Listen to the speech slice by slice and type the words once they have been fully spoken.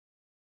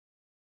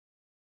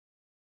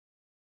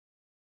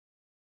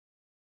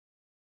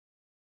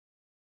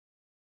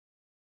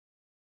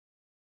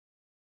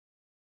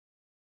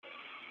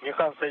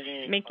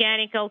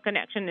Mechanical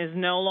connection is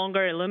no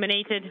longer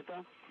illuminated.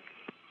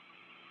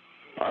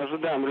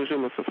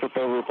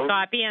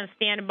 Copy and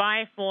stand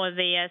by for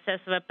the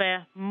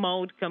SSVP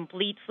mode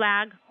complete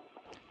flag.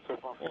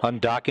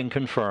 Undocking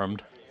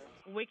confirmed.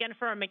 We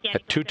confirm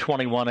mechanical at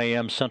 2:21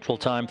 a.m. Central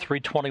Time,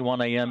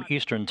 3:21 a.m.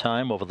 Eastern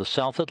Time over the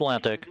South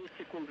Atlantic.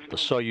 The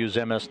Soyuz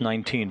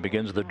MS-19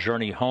 begins the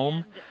journey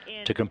home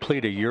to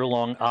complete a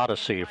year-long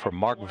odyssey for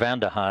Mark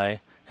Vande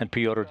Hei and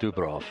Pyotr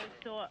Dubrov.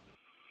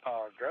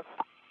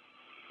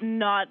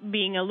 Not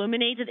being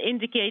illuminated.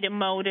 Indicator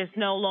mode is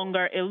no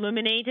longer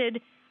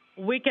illuminated.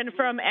 We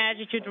confirm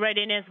attitude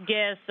readiness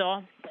gas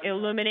so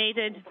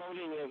illuminated.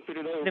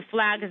 The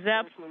flag is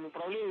up.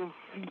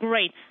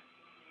 Great.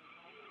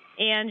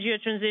 And you're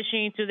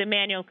transitioning to the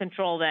manual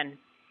control then.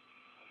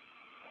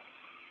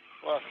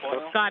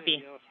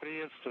 Copy.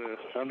 This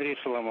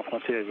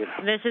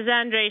is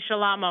Andrei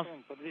Shalamov.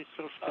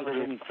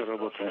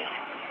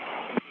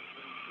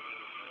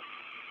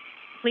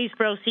 Please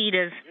proceed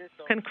as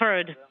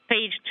concurred.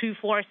 Page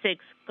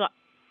 246.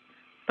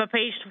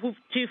 Page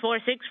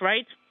 246,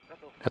 right?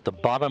 At the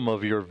bottom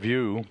of your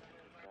view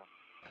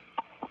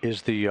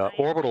is the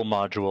orbital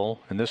module,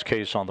 in this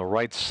case on the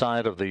right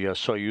side of the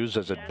Soyuz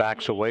as it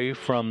backs away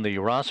from the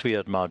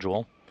Rassvet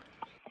module.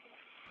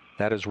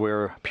 That is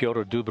where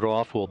Pyotr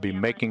Dubrov will be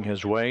making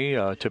his way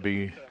to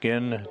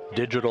begin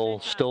digital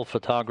still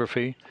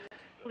photography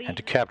and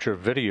to capture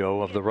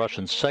video of the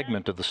Russian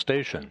segment of the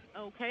station.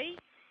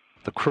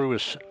 The crew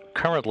is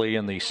currently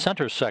in the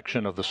center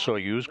section of the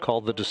Soyuz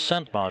called the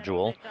descent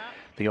module,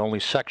 the only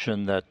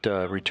section that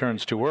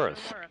returns to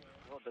Earth.